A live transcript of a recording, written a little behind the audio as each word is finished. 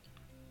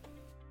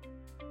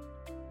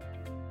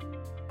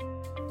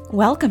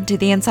Welcome to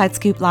the Inside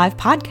Scoop Live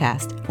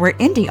podcast, where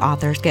indie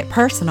authors get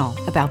personal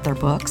about their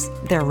books,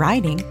 their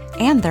writing,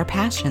 and their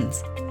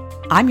passions.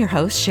 I'm your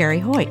host, Sherry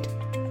Hoyt.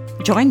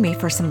 Join me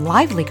for some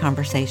lively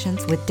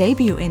conversations with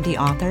debut indie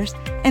authors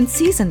and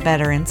seasoned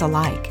veterans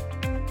alike.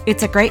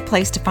 It's a great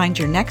place to find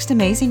your next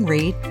amazing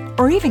read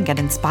or even get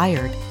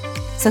inspired.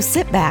 So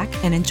sit back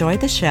and enjoy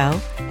the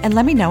show and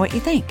let me know what you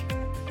think.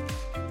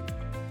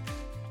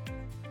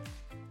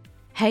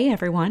 Hey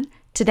everyone.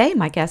 Today,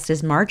 my guest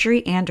is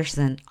Marjorie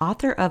Anderson,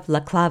 author of La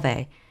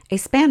Clave, a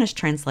Spanish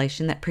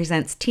translation that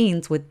presents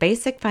teens with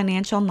basic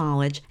financial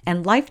knowledge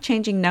and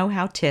life-changing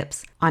know-how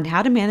tips on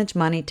how to manage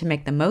money to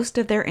make the most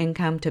of their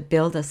income to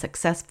build a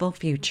successful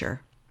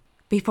future.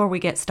 Before we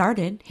get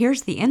started,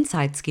 here's the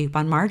inside scoop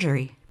on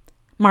Marjorie.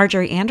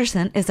 Marjorie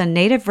Anderson is a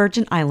native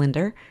Virgin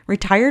Islander,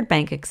 retired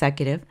bank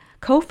executive,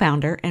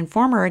 co-founder, and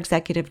former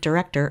executive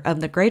director of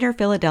the Greater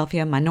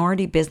Philadelphia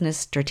Minority Business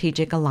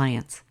Strategic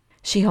Alliance.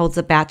 She holds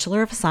a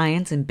Bachelor of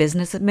Science in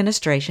Business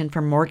Administration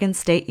from Morgan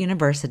State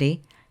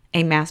University,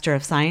 a Master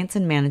of Science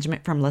in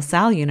Management from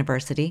LaSalle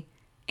University,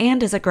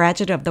 and is a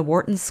graduate of the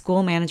Wharton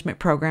School Management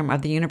Program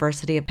of the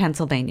University of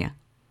Pennsylvania.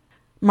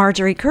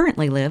 Marjorie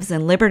currently lives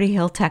in Liberty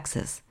Hill,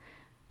 Texas.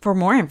 For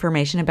more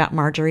information about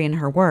Marjorie and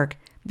her work,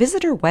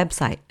 visit her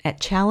website at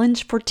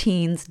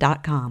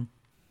challengeforteens.com.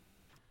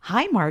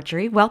 Hi,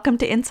 Marjorie. Welcome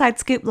to Inside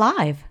Scoop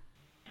Live.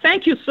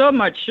 Thank you so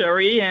much,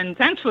 Sherry, and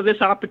thanks for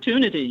this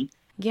opportunity.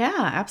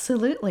 Yeah,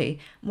 absolutely.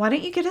 Why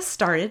don't you get us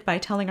started by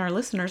telling our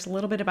listeners a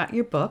little bit about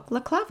your book, La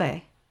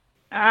Clave?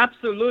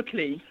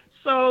 Absolutely.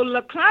 So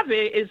La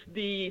Clave is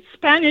the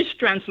Spanish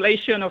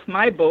translation of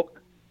my book,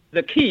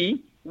 The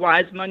Key,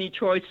 Wise Money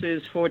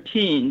Choices for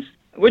Teens,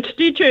 which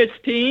teaches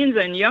teens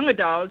and young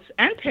adults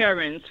and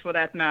parents, for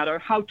that matter,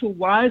 how to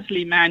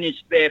wisely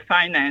manage their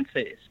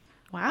finances.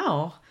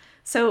 Wow.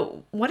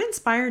 So what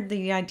inspired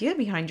the idea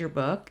behind your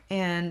book,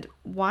 and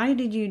why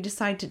did you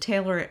decide to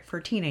tailor it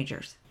for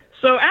teenagers?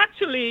 So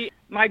actually,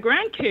 my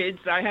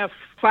grandkids, I have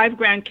 5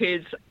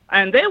 grandkids,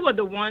 and they were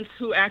the ones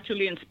who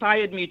actually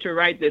inspired me to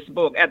write this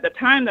book. At the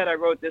time that I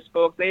wrote this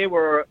book, they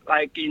were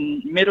like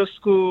in middle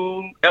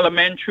school,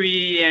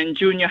 elementary, and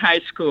junior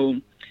high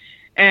school.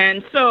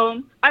 And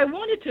so I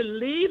wanted to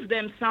leave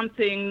them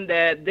something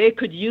that they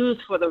could use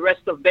for the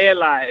rest of their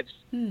lives.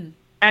 An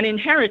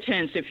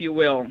inheritance, if you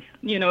will.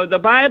 You know, the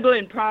Bible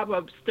in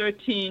Proverbs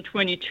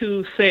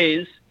 13:22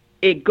 says,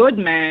 "A good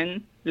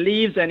man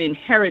leaves an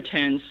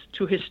inheritance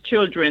to his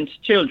children's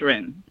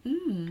children."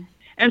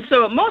 And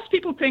so most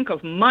people think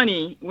of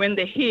money when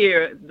they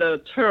hear the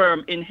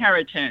term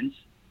inheritance.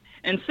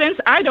 And since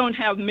I don't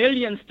have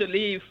millions to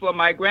leave for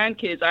my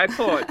grandkids, I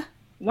thought,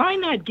 why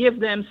not give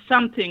them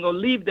something or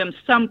leave them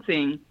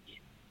something,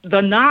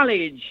 the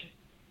knowledge,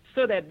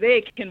 so that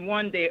they can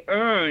one day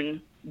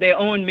earn their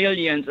own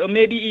millions or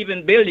maybe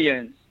even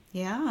billions.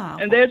 Yeah.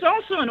 And there's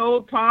also an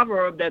old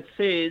proverb that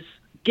says,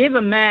 "Give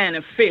a man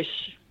a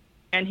fish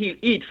and he'll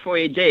eat for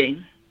a day.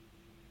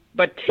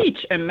 But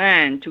teach a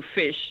man to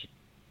fish,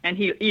 and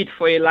he'll eat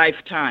for a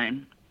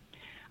lifetime."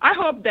 I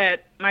hope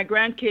that my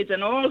grandkids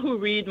and all who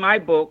read my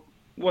book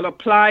will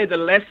apply the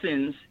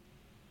lessons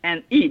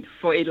and eat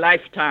for a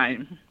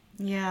lifetime.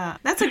 Yeah,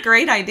 that's a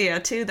great idea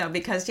too, though,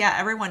 because,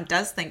 everyone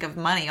does think of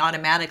money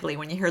automatically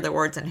when you hear the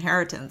words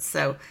inheritance.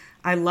 So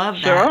I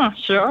love that.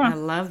 Sure. I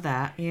love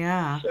that.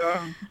 Yeah.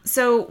 Sure.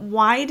 So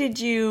why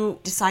did you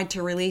decide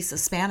to release a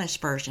Spanish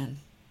version?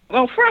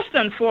 Well, first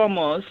and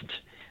foremost,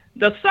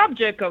 the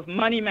subject of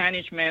money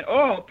management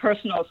or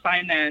personal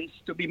finance,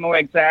 to be more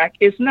exact,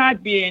 is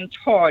not being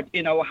taught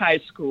in our high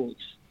schools.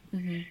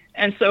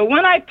 And so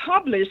when I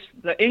published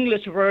the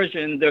English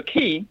version, The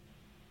Key,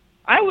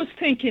 I was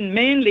thinking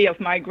mainly of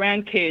my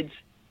grandkids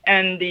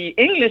and the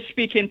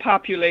English-speaking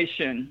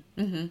population.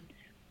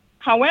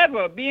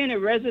 However, being a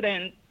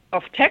resident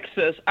of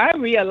Texas, I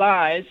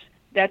realized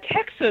that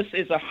Texas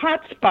is a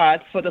hot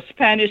spot for the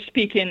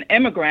Spanish-speaking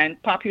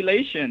immigrant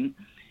population.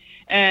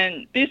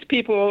 And these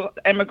people,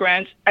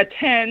 immigrants,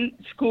 attend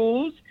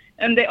schools,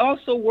 and they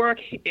also work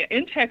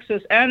in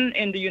Texas and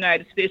in the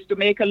United States to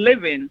make a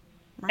living.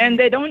 Right. And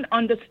they don't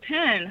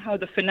understand how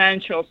the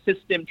financial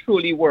system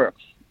truly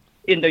works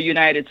in the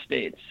United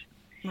States.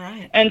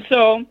 Right. And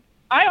so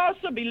I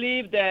also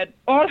believe that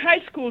all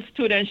high school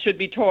students should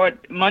be taught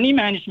money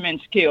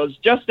management skills,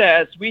 just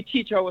as we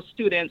teach our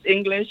students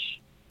English,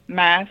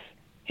 math,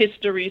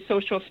 history,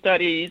 social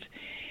studies,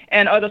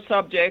 and other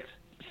subjects,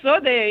 so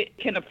they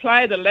can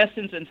apply the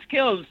lessons and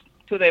skills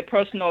to their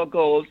personal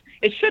goals.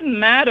 It shouldn't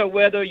matter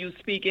whether you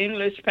speak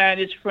English,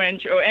 Spanish,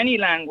 French, or any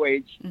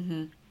language.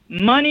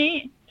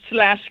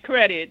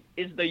 Money/credit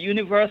is the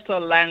universal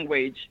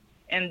language,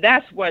 and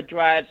that's what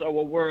drives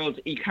our world's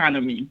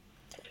economy.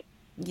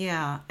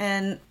 Yeah,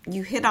 and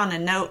you hit on a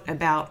note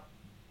about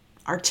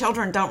our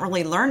children don't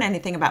really learn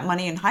anything about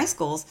money in high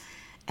schools.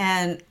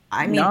 And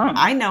I mean,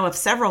 I know of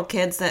several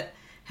kids that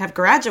have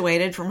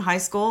graduated from high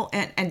school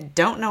and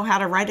don't know how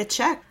to write a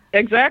check.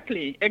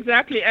 Exactly. And,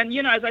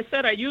 as I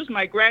said, I use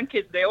my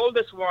grandkids, the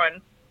oldest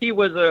one, He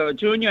was a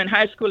junior in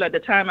high school at the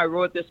time I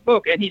wrote this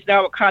book, and he's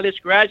now a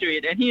college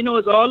graduate, and he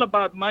knows all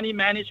about money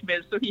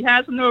management, so he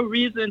has no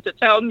reason to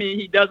tell me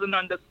he doesn't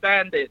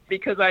understand it,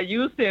 because I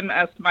used him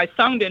as my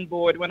sounding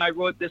board when I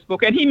wrote this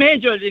book, and he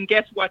majored in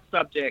guess what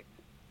subject?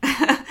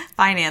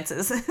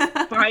 Finances.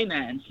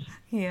 Finance.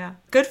 Yeah.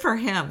 Good for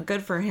him.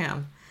 Good for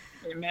him.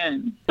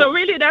 Amen. So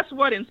really, that's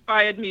what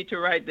inspired me to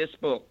write this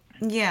book.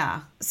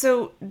 Yeah.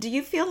 So do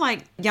you feel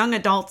like young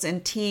adults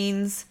and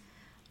teens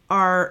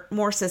are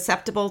more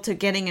susceptible to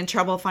getting in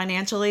trouble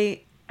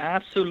financially?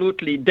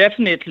 Absolutely,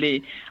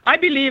 definitely. I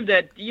believe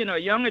that,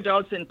 young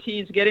adults and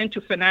teens get into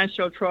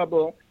financial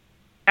trouble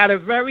at a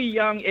very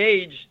young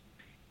age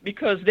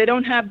because they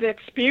don't have the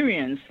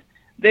experience.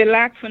 They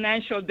lack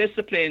financial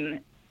discipline,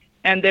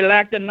 and they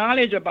lack the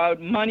knowledge about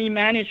money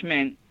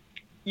management.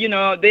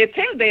 They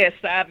think they're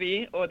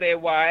savvy or they're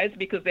wise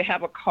because they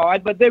have a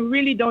card, but they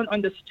really don't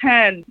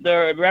understand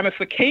the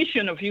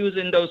ramification of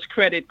using those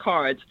credit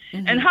cards.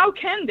 Mm-hmm. And how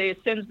can they,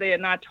 since they are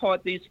not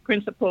taught these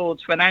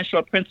principles,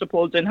 financial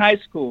principles in high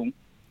school?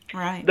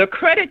 Right. The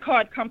credit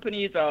card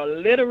companies are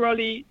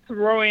literally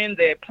throwing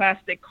their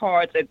plastic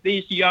cards at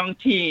these young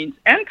teens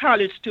and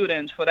college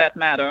students for that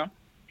matter.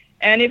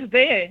 And if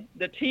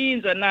the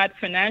teens are not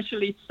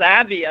financially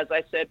savvy, as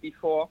I said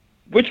before,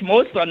 which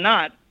most are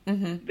not,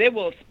 mm-hmm. they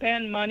will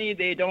spend money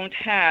they don't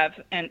have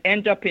and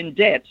end up in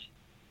debt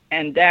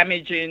and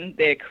damaging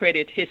their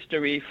credit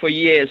history for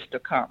years to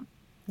come.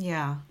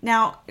 Yeah.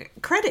 Now,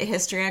 credit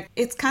history,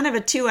 it's kind of a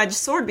two-edged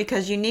sword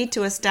because you need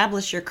to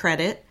establish your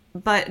credit,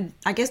 but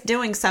I guess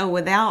doing so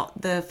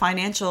without the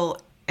financial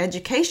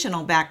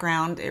educational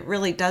background, it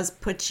really does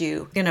put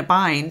you in a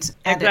bind.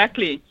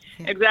 Exactly.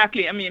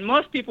 Exactly. I mean,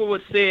 most people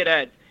would say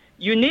that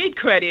you need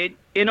credit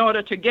in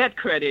order to get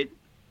credit.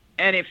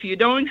 And if you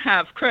don't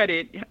have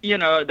credit,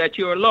 that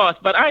you're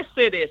lost. But I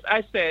say this,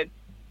 I said,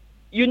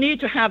 you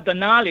need to have the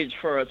knowledge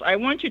first. I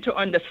want you to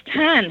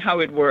understand how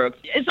it works.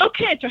 It's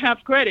okay to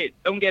have credit,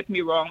 don't get me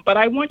wrong, but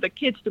I want the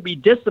kids to be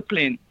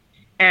disciplined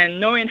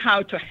and knowing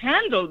how to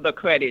handle the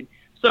credit.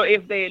 So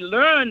if they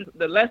learn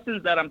the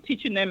lessons that I'm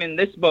teaching them in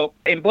this book,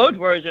 in both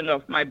versions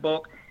of my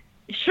book,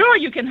 sure,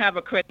 you can have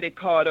a credit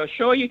card, or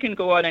sure, you can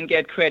go out and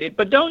get credit,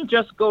 but don't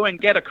just go and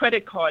get a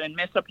credit card and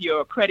mess up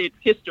your credit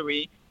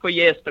history for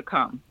years to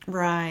come.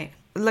 Right.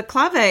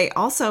 LeClave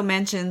also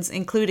mentions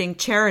including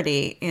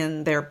charity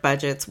in their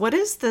budgets. What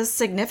is the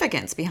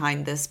significance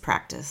behind this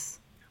practice?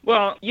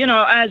 Well,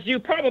 as you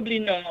probably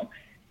know,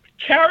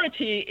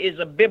 charity is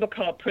a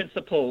biblical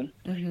principle.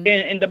 Mm-hmm.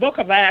 In the book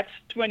of Acts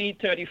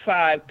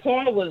 20:35,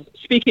 Paul was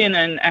speaking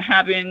and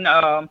having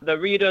the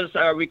readers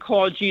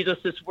recall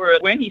Jesus'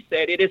 word when he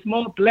said, "It is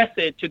more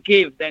blessed to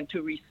give than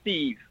to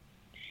receive."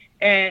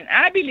 And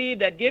I believe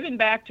that giving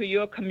back to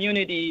your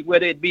community,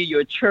 whether it be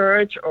your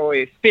church or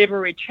a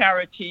favorite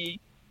charity,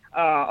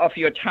 of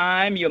your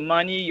time, your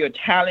money, your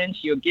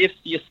talents, your gifts,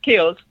 your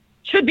skills,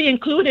 should be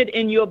included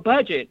in your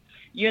budget,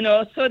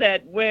 so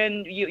that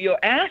when you're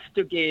asked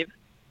to give,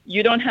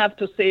 you don't have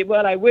to say,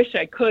 well, I wish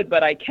I could,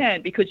 but I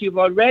can't, because you've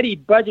already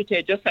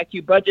budgeted, just like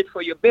you budget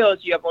for your bills,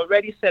 you have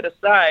already set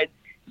aside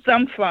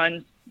some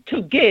funds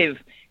to give.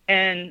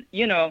 And,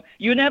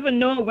 you never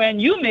know when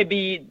you may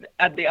be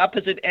at the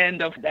opposite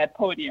end of that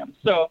podium.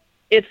 So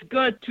it's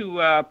good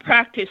to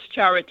practice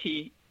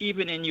charity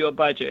even in your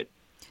budget.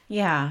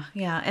 Yeah.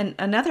 And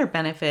another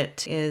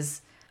benefit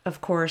is,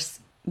 of course,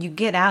 you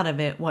get out of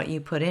it what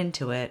you put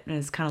into it. And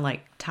it's kind of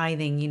like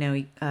tithing,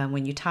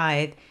 when you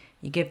tithe,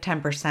 you give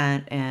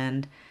 10%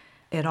 and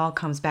it all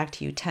comes back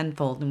to you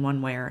tenfold in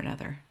one way or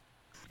another.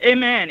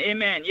 Amen.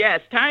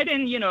 Yes,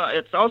 tithing,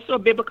 it's also a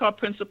biblical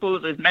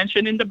principle. It's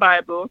mentioned in the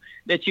Bible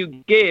that you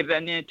give.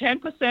 And then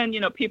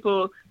 10%,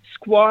 people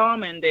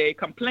squirm and they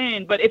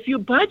complain. But if you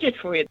budget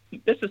for it,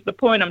 this is the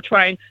point I'm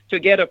trying to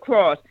get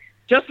across.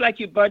 Just like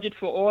you budget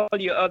for all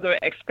your other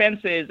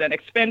expenses and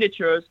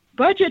expenditures,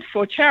 budget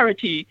for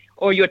charity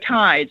or your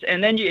tithes.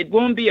 And then it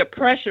won't be a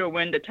pressure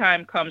when the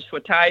time comes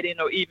for tithing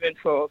or even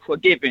for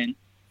giving,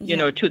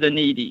 to the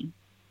needy.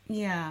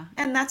 Yeah,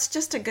 and that's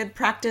just a good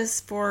practice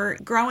for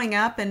growing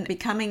up and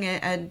becoming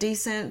a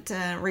decent,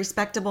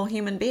 respectable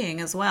human being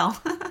as well.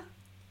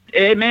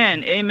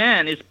 Amen.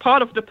 It's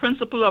part of the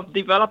principle of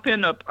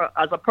developing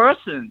as a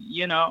person,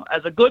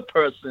 as a good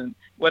person,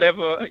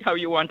 how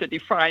you want to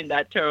define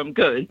that term,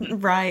 good.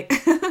 Right.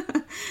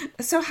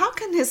 So how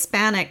can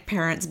Hispanic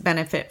parents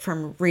benefit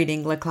from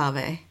reading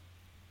LeClave?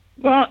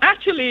 Well,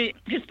 actually,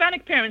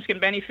 Hispanic parents can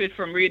benefit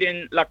from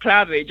reading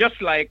LeClave,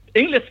 just like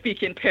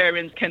English-speaking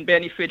parents can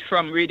benefit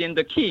from reading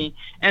The Key,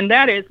 and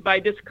that is by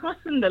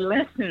discussing the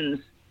lessons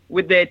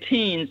with their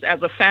teens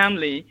as a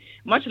family,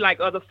 much like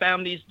other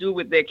families do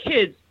with their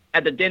kids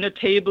at the dinner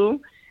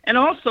table. And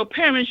also,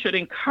 parents should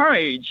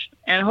encourage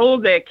and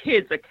hold their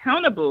kids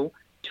accountable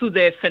to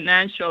their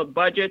financial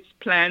budgets,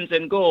 plans,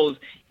 and goals,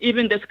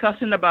 even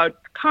discussing about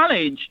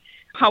college.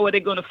 How are they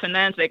going to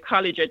finance their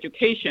college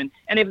education?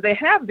 And if they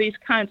have these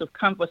kinds of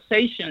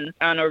conversations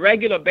on a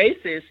regular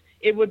basis,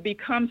 it would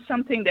become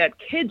something that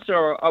kids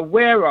are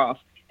aware of.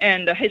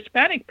 And the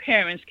Hispanic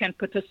parents can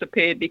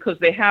participate because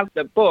they have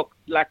the book,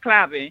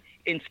 LeClave,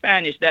 in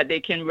Spanish that they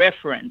can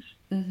reference.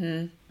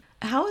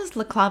 How is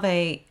La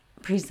Clave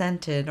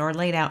presented or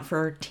laid out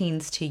for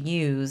teens to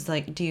use?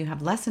 Like, do you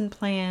have lesson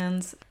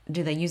plans?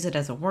 Do they use it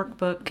as a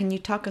workbook? Can you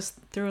talk us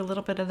through a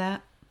little bit of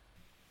that?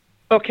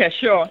 Okay,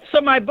 sure.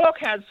 So my book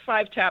has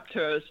 5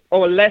 chapters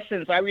or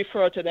lessons. I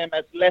refer to them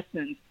as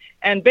lessons.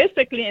 And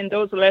basically in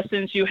those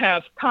lessons, you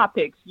have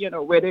topics,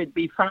 whether it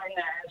be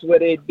finance,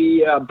 whether it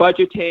be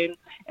budgeting,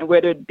 and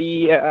whether it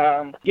be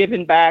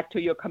giving back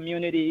to your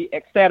community,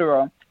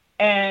 etc.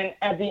 And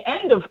at the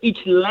end of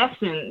each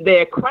lesson,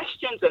 there are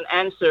questions and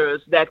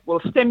answers that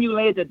will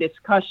stimulate a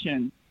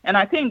discussion. And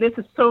I think this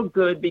is so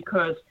good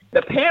because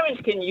the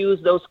parents can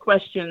use those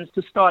questions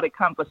to start a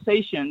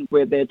conversation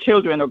with their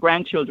children or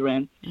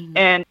grandchildren.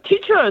 And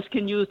teachers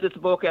can use this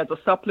book as a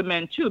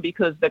supplement too,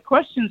 because the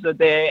questions are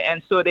there.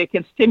 And so they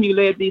can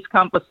stimulate these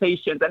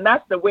conversations. And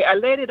that's the way I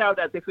laid it out,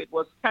 as if it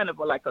was kind of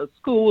like a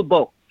school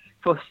book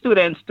for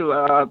students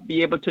to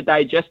be able to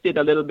digest it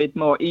a little bit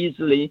more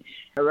easily,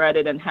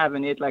 rather than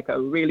having it like a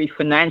really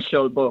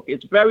financial book.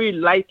 It's very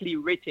lightly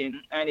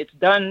written, and it's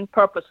done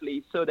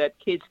purposely so that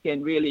kids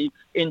can really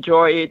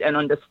enjoy it and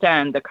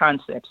understand the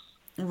concepts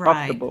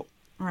of the book.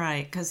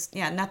 Right, because,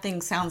 nothing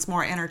sounds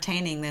more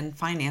entertaining than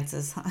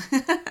finances.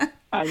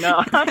 I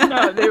know.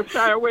 They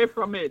shy away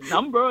from it.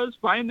 Numbers,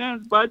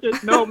 finance,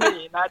 budget, no,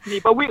 me, not me.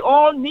 But we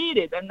all need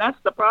it, and that's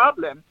the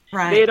problem.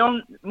 Right.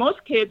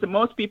 Most kids and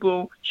most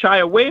people shy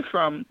away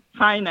from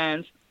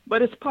finance,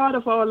 but it's part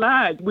of our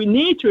lives. We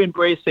need to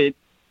embrace it.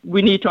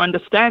 We need to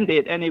understand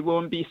it, and it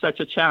won't be such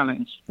a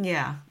challenge.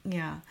 Yeah.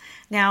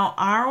 Now,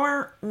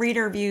 our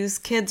Reader Views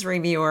Kids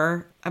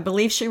reviewer, I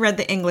believe she read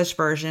the English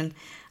version,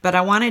 but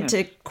I wanted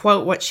to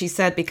quote what she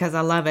said because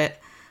I love it.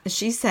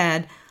 She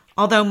said,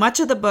 "Although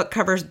much of the book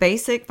covers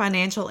basic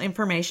financial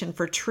information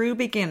for true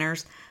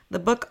beginners, the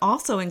book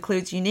also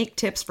includes unique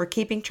tips for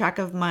keeping track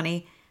of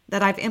money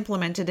that I've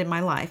implemented in my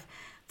life.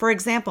 For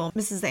example,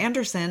 Mrs.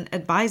 Anderson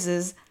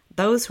advises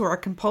those who are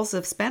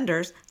compulsive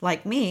spenders,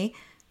 like me,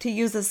 to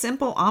use a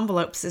simple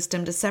envelope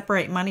system to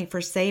separate money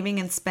for saving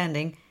and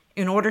spending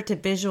in order to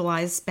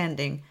visualize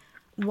spending."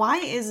 Why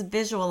is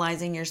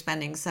visualizing your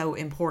spending so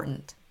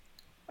important?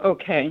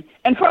 Okay.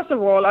 And first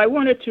of all, I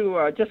wanted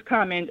to just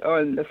comment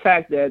on the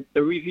fact that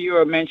the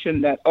reviewer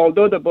mentioned that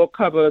although the book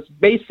covers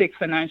basic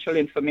financial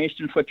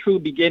information for true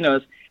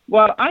beginners,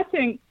 well, I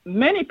think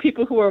many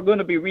people who are going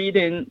to be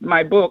reading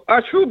my book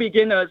are true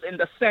beginners in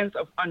the sense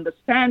of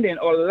understanding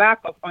or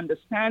lack of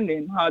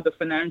understanding how the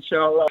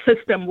financial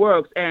system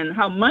works and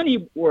how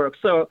money works.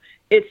 So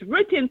it's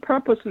written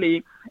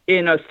purposely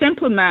in a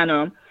simple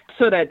manner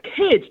so that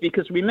kids,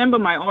 because remember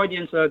my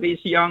audience are these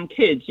young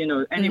kids,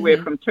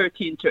 anywhere from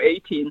 13 to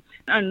 18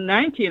 and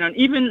 19 and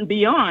even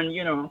beyond,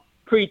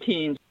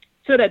 preteens,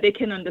 so that they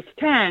can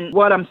understand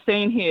what I'm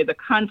saying here, the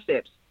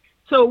concepts.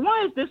 So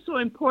why is this so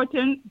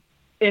important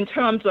in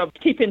terms of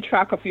keeping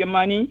track of your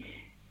money?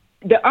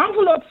 The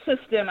envelope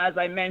system, as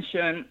I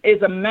mentioned,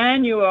 is a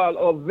manual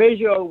or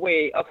visual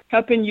way of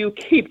helping you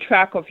keep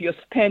track of your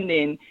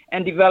spending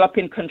and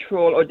developing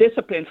control or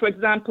discipline. For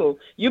example,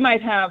 you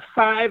might have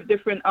 5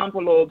 different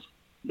envelopes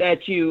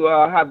that you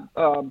have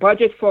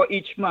budget for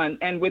each month.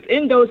 And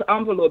within those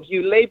envelopes,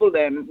 you label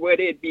them,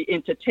 whether it be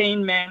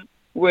entertainment,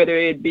 whether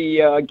it be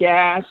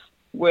gas,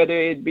 whether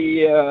it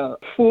be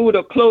food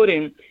or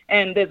clothing.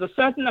 And there's a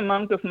certain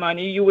amount of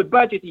money you would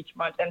budget each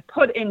month and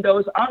put in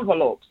those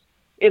envelopes.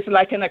 It's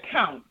like an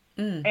account.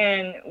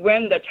 And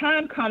when the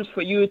time comes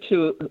for you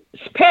to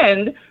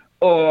spend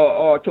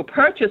or to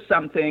purchase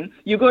something,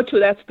 you go to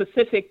that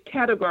specific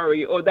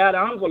category or that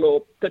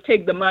envelope to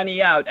take the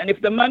money out. And if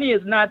the money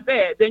is not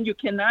there, then you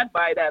cannot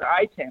buy that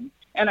item.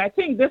 And I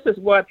think this is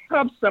what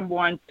helps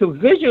someone to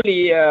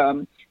visually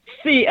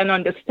see and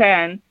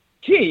understand,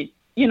 gee,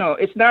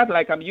 it's not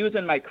like I'm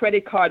using my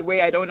credit card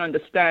where I don't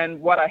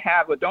understand what I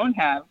have or don't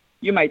have.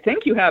 You might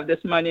think you have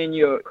this money in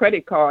your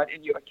credit card,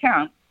 in your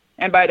account,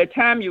 and by the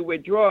time you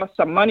withdraw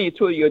some money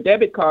to your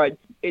debit card,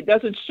 it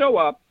doesn't show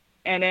up.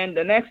 And then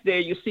the next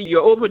day you see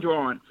you're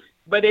overdrawn.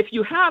 But if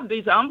you have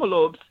these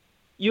envelopes,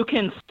 you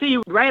can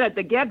see right at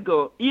the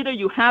get-go, either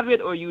you have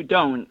it or you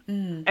don't.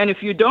 And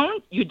if you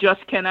don't, you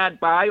just cannot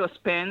buy or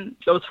spend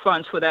those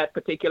funds for that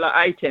particular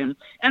item.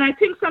 And I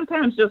think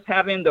sometimes just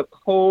having the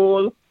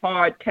cold,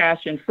 hard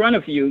cash in front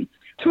of you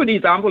through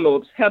these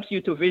envelopes helps you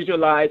to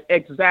visualize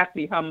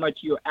exactly how much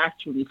you're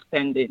actually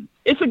spending.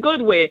 It's a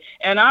good way,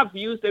 and I've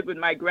used it with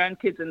my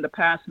grandkids in the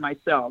past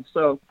myself.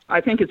 So I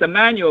think it's a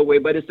manual way,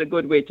 but it's a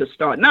good way to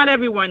start. Not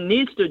everyone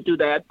needs to do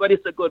that, but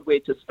it's a good way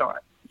to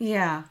start.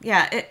 Yeah.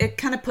 It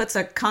kind of puts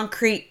a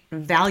concrete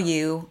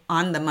value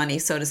on the money,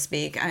 so to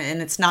speak.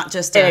 And it's not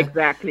just a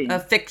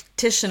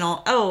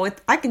fictional,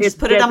 I can just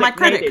put it on my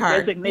credit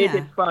card.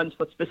 Designated funds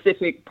for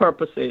specific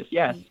purposes,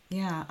 yes.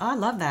 Yeah. Oh, I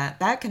love that.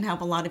 That can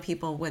help a lot of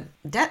people with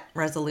debt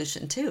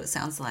resolution, too, it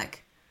sounds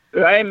like.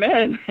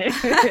 Amen.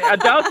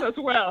 Adults as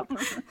well.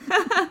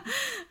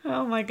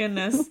 Oh, my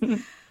goodness.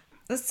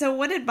 So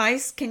what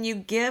advice can you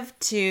give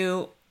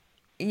to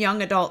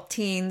young adult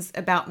teens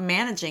about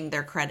managing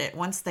their credit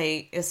once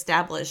they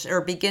establish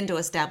or begin to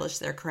establish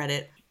their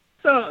credit?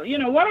 So,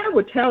 what I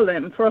would tell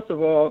them, first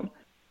of all,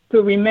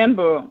 to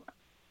remember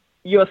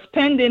your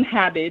spending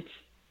habits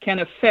can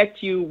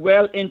affect you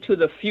well into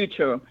the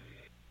future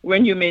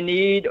when you may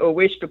need or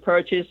wish to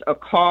purchase a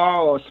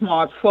car or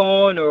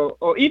smartphone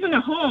or even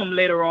a home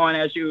later on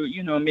as you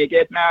may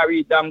get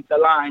married down the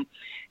line.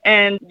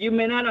 And you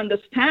may not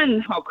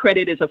understand how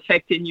credit is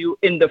affecting you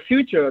in the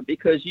future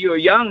because you're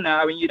young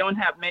now and you don't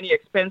have many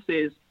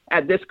expenses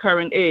at this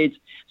current age.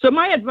 So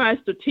my advice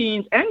to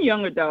teens and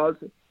young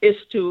adults is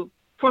to,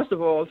 first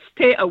of all,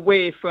 stay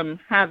away from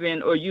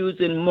having or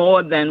using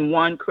more than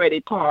one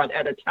credit card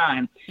at a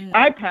time.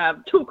 I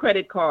have 2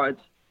 credit cards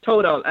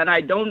total, and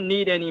I don't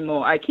need any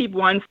more. I keep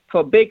one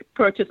for big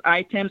purchase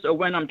items or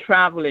when I'm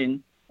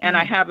traveling, and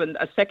I have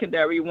a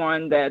secondary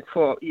one that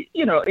for,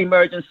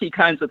 emergency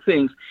kinds of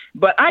things.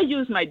 But I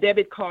use my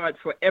debit card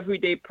for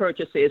everyday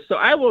purchases. So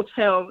I will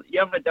tell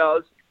young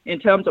adults, in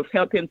terms of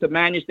helping to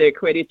manage their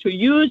credit, to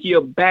use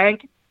your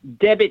bank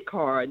debit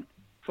card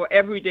for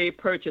everyday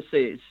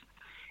purchases.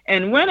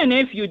 And when and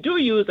if you do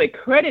use a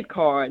credit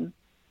card,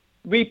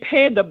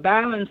 repay the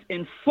balance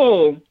in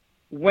full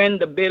when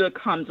the bill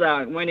comes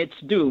out, when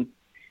it's due.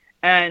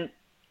 And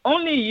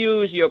only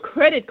use your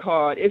credit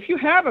card, if you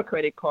have a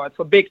credit card,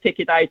 for big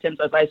ticket items.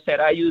 As I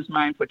said, I use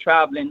mine for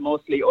traveling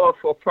mostly, or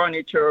for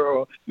furniture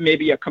or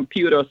maybe a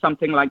computer or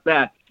something like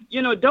that.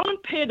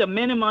 Don't pay the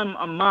minimum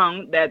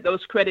amount that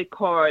those credit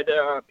card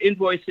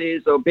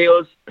invoices or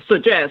bills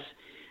suggest,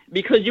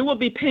 because you will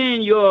be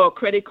paying your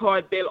credit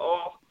card bill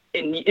off,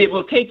 and it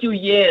will take you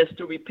years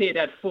to repay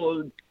that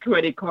full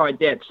credit card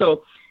debt.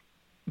 So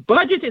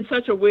budget in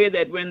such a way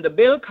that when the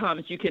bill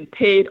comes, you can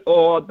pay it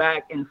all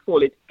back in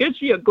full. It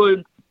gives you a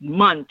good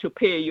month to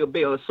pay your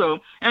bill. So,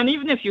 and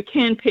even if you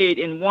can't pay it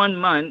in 1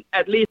 month,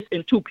 at least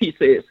in 2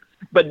 pieces,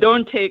 but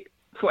don't take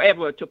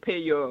forever to pay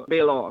your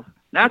bill off.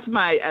 That's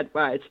my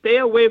advice. Stay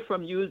away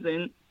from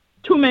using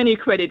too many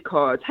credit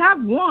cards.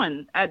 Have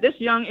one. At this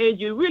young age,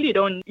 you really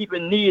don't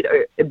even need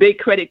a big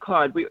credit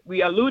card.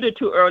 We alluded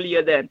to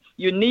earlier that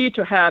you need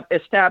to have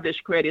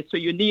established credit, so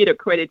you need a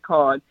credit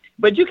card.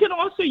 But you can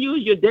also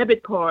use your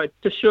debit card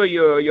to show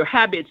your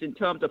habits in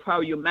terms of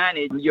how you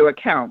manage your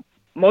account.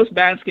 Most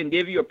banks can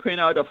give you a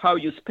printout of how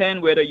you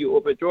spend, whether you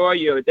overdraw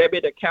your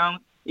debit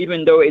account.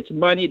 Even though it's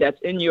money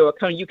that's in your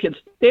account, you can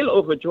still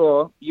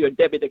overdraw your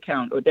debit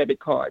account or debit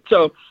card.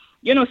 So,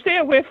 stay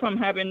away from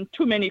having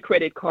too many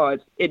credit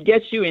cards. It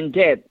gets you in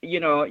debt.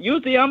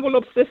 Use the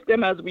envelope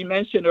system, as we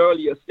mentioned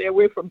earlier. Stay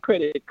away from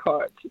credit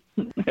cards.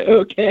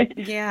 Okay?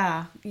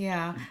 Yeah.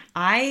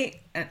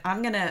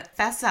 I'm going to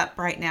fess up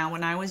right now.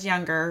 When I was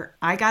younger,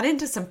 I got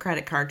into some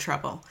credit card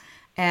trouble.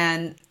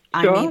 And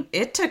Sure. I mean,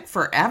 it took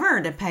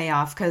forever to pay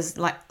off because,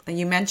 like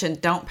you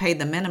mentioned, don't pay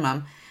the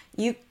minimum.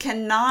 You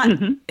cannot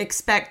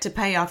expect to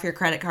pay off your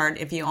credit card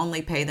if you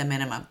only pay the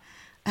minimum.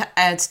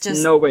 It's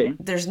just no way.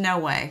 There's no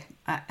way,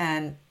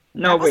 and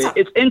no way.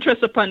 It's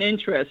interest upon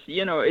interest.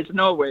 It's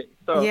no way.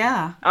 So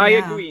yeah, I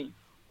agree.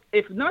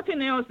 If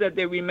nothing else, that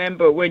they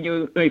remember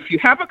if you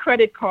have a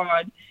credit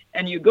card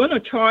and you're going to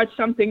charge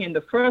something in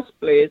the first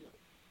place,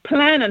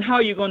 plan on how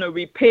you're going to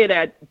repay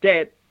that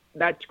debt,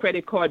 that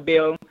credit card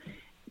bill,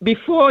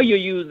 before you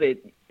use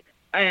it,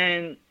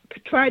 and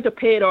try to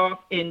pay it off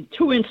in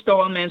 2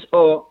 installments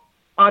or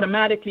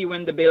automatically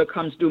when the bill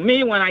comes due.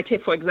 Me, when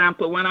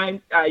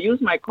I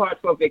use my card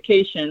for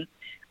vacation,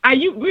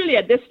 really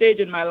at this stage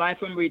in my life,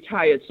 I'm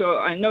retired, so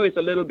I know it's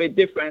a little bit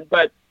different,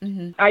 but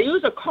I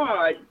use a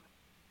card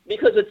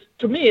because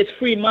to me it's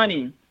free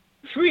money.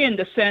 Free in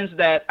the sense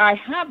that I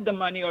have the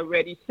money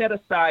already set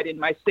aside in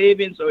my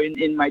savings or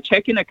in my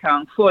checking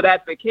account for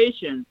that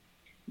vacation.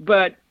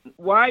 But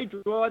why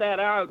draw that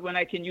out when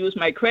I can use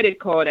my credit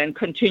card and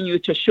continue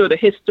to show the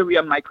history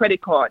of my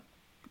credit card?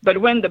 But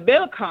when the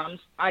bill comes,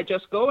 I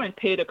just go and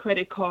pay the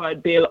credit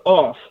card bill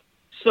off.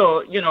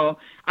 So,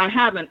 I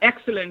have an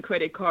excellent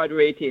credit card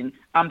rating.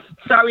 I'm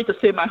sorry to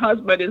say my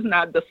husband is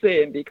not the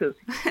same because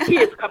he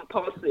is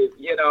compulsive,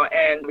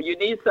 and you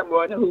need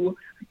someone who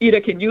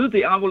either can use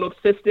the envelope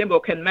system or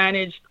can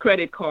manage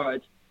credit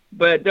cards.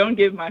 But don't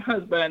give my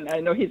husband, I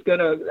know he's going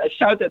to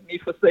shout at me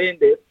for saying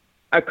this,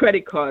 a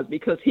credit card,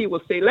 because he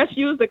will say, let's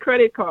use the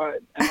credit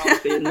card. And I'll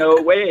say, no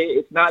way,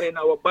 it's not in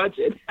our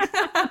budget.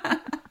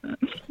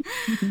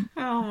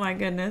 Oh my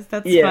goodness,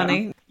 that's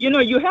funny.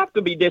 You have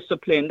to be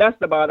disciplined. That's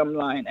the bottom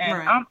line. And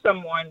right. I'm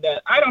someone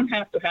that I don't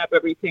have to have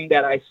everything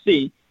that I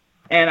see.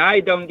 And I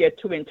don't get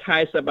too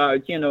enticed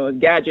about,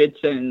 gadgets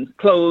and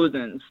clothes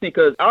and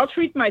sneakers. I'll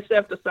treat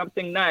myself to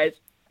something nice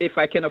if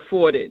I can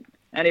afford it.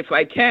 And if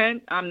I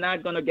can't, I'm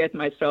not going to get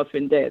myself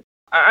in debt.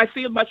 I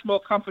feel much more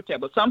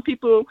comfortable. Some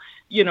people,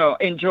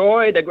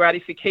 enjoy the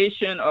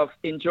gratification of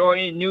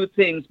enjoying new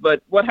things,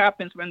 but what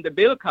happens when the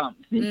bill comes,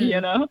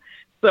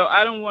 So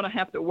I don't want to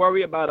have to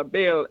worry about a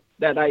bill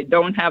that I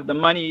don't have the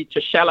money to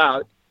shell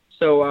out.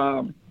 So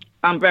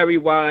I'm very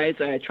wise.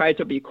 I try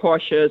to be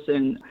cautious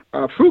and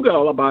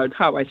frugal about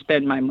how I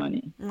spend my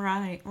money.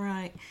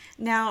 Right.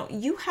 Now,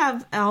 you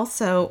have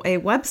also a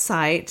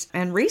website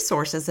and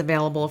resources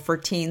available for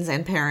teens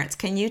and parents.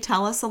 Can you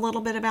tell us a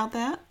little bit about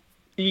that?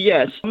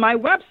 Yes. My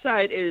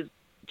website is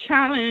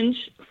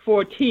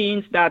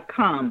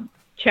challengeforteens.com.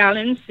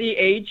 Challenge,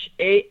 CHALLENGE,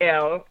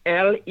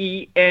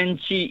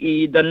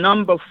 the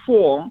number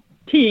 4,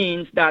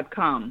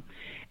 teens.com.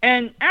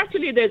 And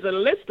actually, there's a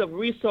list of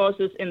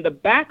resources in the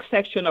back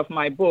section of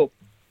my book,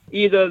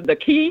 either The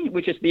Key,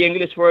 which is the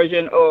English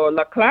version, or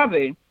La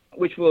Clave,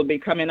 which will be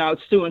coming out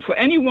soon, for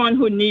anyone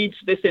who needs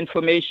this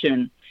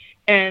information.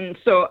 And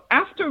so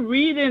after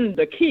reading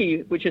The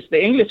Key, which is the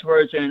English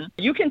version,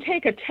 you can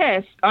take a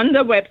test on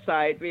the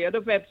website, via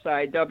the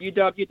website,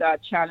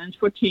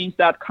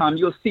 www.challengeforteens.com.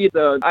 You'll see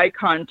the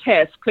icon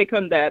test. Click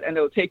on that, and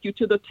it'll take you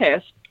to the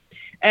test.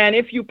 And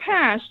if you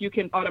pass, you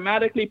can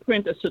automatically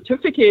print a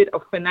certificate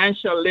of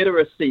financial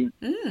literacy,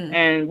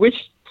 and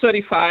which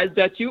certifies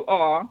that you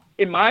are,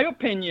 in my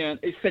opinion,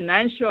 a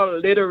financial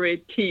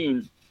literate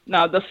teen.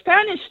 Now, the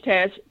Spanish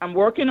test, I'm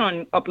working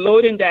on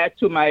uploading that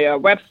to my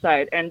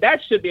website, and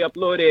that should be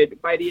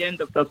uploaded by the end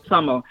of the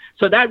summer.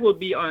 So that will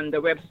be on the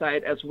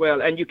website as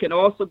well. And you can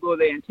also go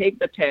there and take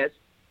the test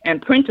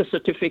and print a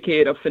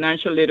certificate of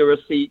financial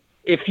literacy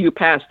if you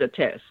pass the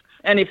test.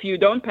 And if you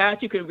don't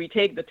pass, you can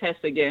retake the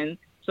test again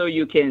so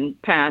you can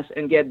pass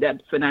and get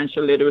that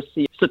financial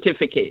literacy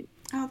certificate.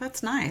 Oh,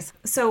 that's nice.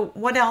 So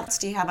what else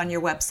do you have on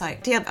your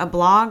website? Do you have a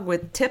blog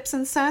with tips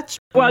and such?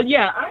 Well,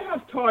 yeah, I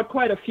have taught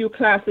quite a few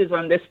classes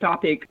on this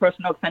topic,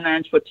 personal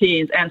finance for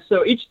teens. And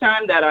so each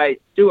time that I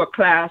do a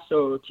class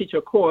or teach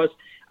a course,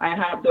 I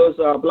have those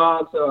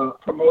blogs or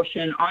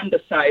promotion on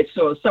the site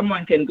so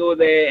someone can go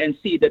there and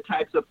see the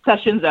types of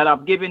sessions that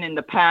I've given in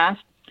the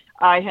past.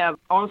 I have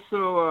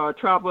also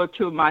traveled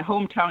to my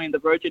hometown in the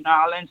Virgin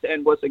Islands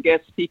and was a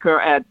guest speaker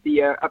at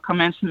the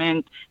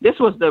commencement. This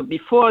was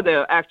before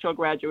the actual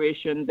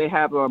graduation. They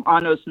have an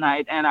honors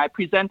night, and I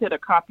presented a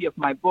copy of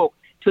my book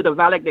to the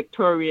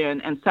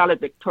valedictorian and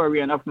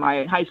salutatorian of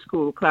my high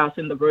school class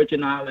in the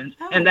Virgin Islands.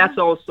 Oh, and that's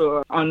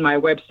also on my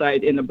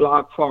website in the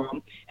blog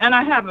form. And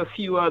I have a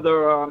few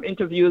other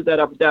interviews that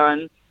I've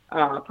done.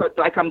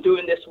 Like I'm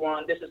doing this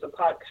one. This is a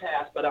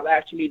podcast, but I've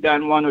actually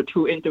done 1 or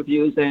 2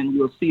 interviews, and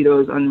you'll see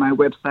those on my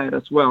website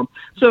as well.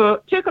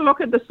 So take a look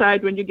at the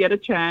site when you get a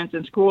chance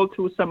and scroll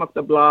through some of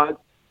the blogs.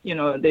 You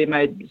know, they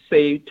might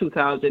say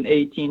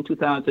 2018,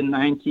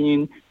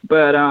 2019,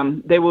 but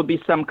there will be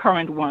some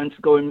current ones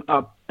going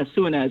up as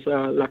soon as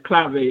La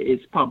Clave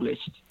is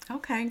published.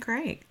 Okay,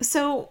 great.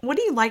 So what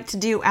do you like to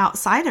do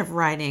outside of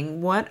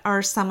writing? What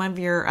are some of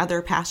your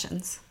other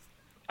passions?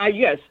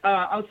 Yes,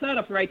 outside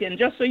of writing,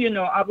 just so you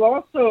know, I've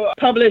also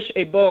published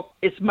a book.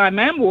 It's my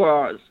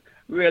memoirs,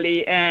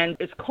 really, and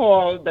it's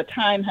called The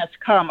Time Has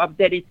Come. I've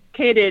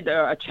dedicated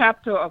a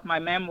chapter of my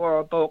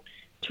memoir book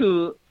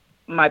to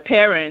my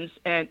parents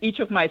and each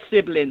of my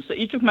siblings. So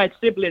each of my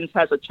siblings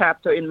has a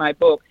chapter in my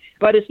book,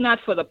 but it's not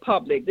for the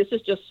public. This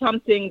is just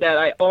something that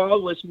I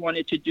always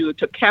wanted to do,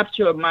 to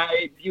capture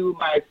my view,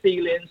 my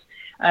feelings,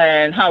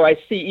 and how I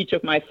see each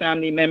of my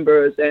family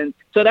members. And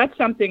so that's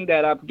something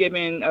that I've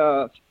given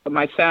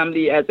my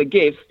family as a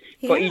gift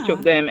for each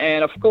of them.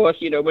 And of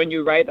course, you know, when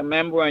you write a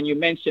memoir and you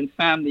mention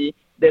family,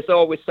 there's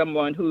always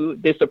someone who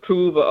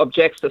disapproves or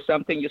objects to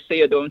something you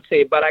say or don't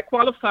say. But I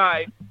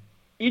qualify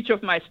each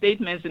of my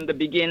statements in the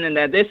beginning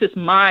that this is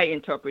my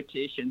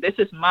interpretation, this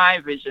is my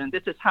vision,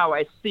 this is how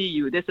I see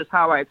you, this is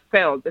how I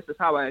felt, this is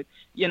how I,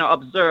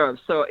 observe.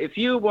 So if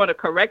you want to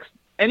correct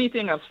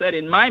anything I've said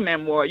in my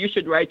memoir, you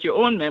should write your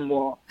own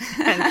memoir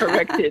and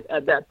correct it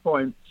at that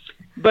point.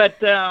 But,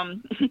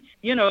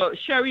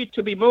 Sherry,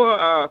 to be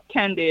more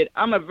candid,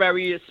 I'm a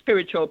very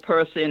spiritual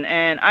person,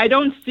 and I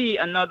don't see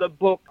another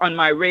book on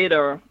my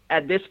radar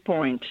at this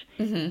point.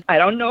 Mm-hmm. I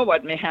don't know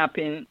what may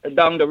happen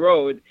down the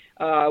road.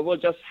 We'll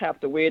just have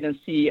to wait and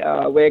see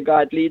where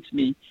God leads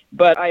me.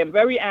 But I am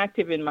very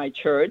active in my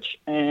church,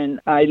 and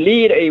I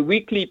lead a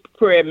weekly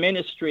prayer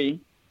ministry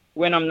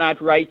when I'm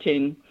not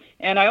writing.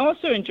 And I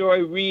also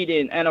enjoy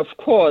reading and, of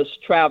course,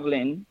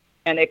 traveling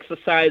and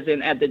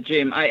exercising at the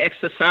gym. I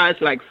exercise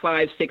like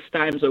 5-6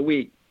 times a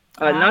week.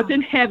 Wow.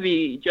 Nothing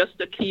heavy, just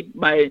to keep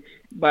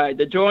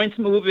the joints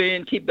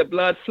moving, keep the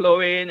blood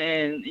flowing,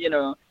 and,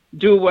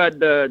 do what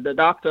the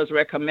doctors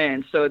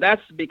recommend. So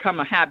that's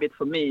become a habit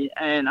for me,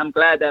 and I'm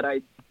glad that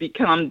I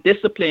become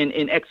disciplined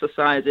in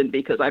exercising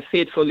because I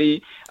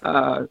faithfully,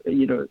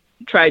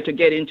 try to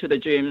get into the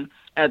gym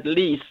at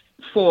least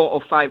 4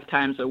 or 5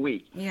 times a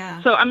week.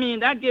 Yeah. So,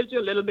 that gives you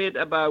a little bit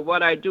about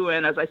what I do.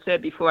 And as I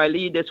said before, I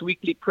lead this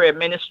weekly prayer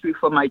ministry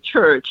for my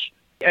church.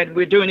 And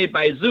we're doing it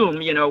by Zoom.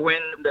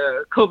 When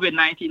the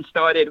COVID-19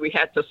 started, we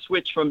had to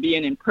switch from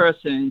being in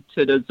person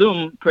to the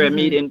Zoom prayer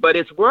meeting. But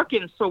it's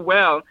working so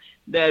well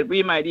that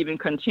we might even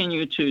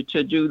continue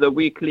to do the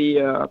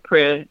weekly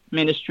prayer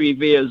ministry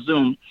via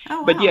Zoom. Oh,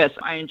 wow. But yes,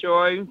 I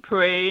enjoy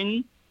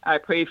praying. I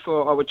pray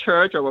for our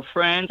church, our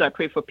friends. I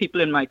pray for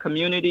people in my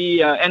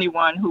community,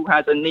 anyone who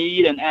has a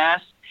need and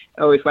asks,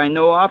 or if I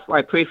know of,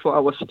 I pray for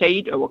our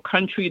state, our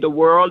country, the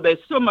world. There's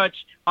so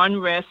much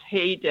unrest,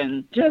 hate,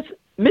 and just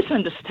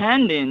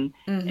misunderstanding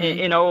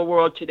in our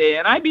world today.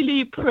 And I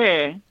believe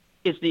prayer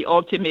is the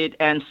ultimate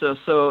answer.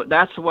 So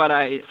that's what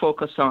I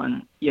focus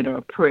on,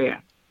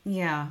 prayer.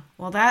 Yeah.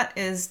 Well, that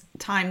is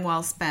time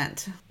well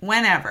spent.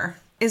 Whenever.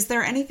 Is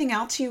there anything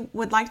else you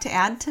would like to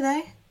add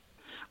today?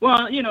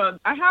 Well,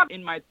 I have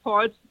in my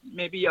thoughts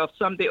maybe of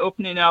someday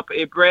opening up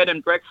a bread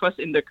and breakfast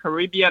in the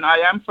Caribbean. I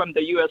am from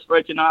the U.S.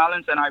 Virgin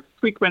Islands, and I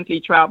frequently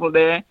travel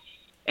there.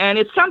 And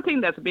it's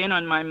something that's been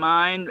on my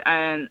mind,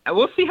 and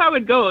we'll see how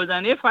it goes.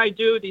 And if I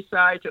do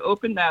decide to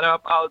open that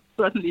up, I'll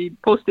certainly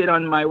post it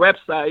on my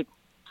website.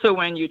 So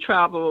when you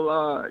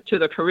travel to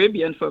the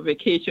Caribbean for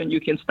vacation,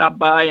 you can stop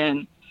by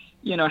and,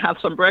 have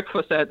some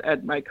breakfast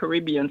at my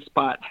Caribbean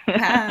spot.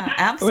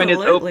 Absolutely. When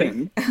it's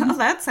open. Oh,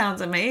 that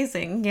sounds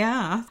amazing.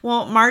 Yeah.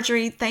 Well,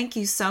 Marjorie, thank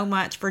you so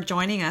much for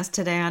joining us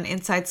today on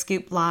Inside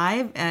Scoop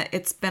Live.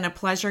 It's been a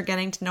pleasure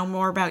getting to know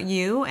more about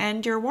you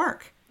and your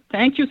work.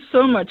 Thank you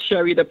so much,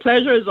 Sherry. The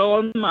pleasure is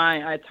all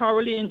mine. I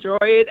thoroughly enjoy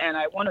it, and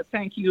I want to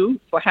thank you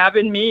for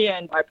having me.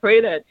 And I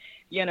pray that,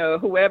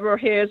 whoever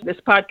hears this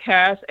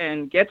podcast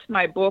and gets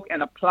my book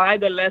and apply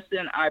the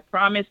lesson, I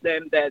promise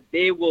them that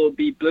they will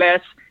be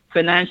blessed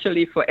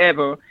financially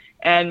forever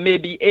and may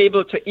be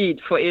able to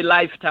eat for a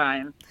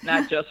lifetime,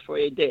 not just for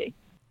a day.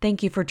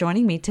 Thank you for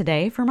joining me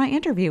today for my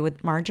interview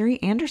with Marjorie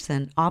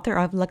Anderson, author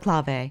of La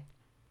Clave.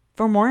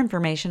 For more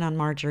information on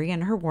Marjorie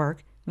and her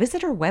work,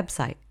 visit her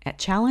website at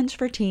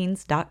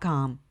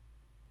challengeforteens.com.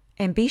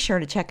 And be sure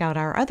to check out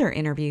our other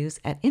interviews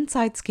at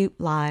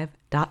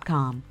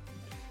InsideScoopLive.com.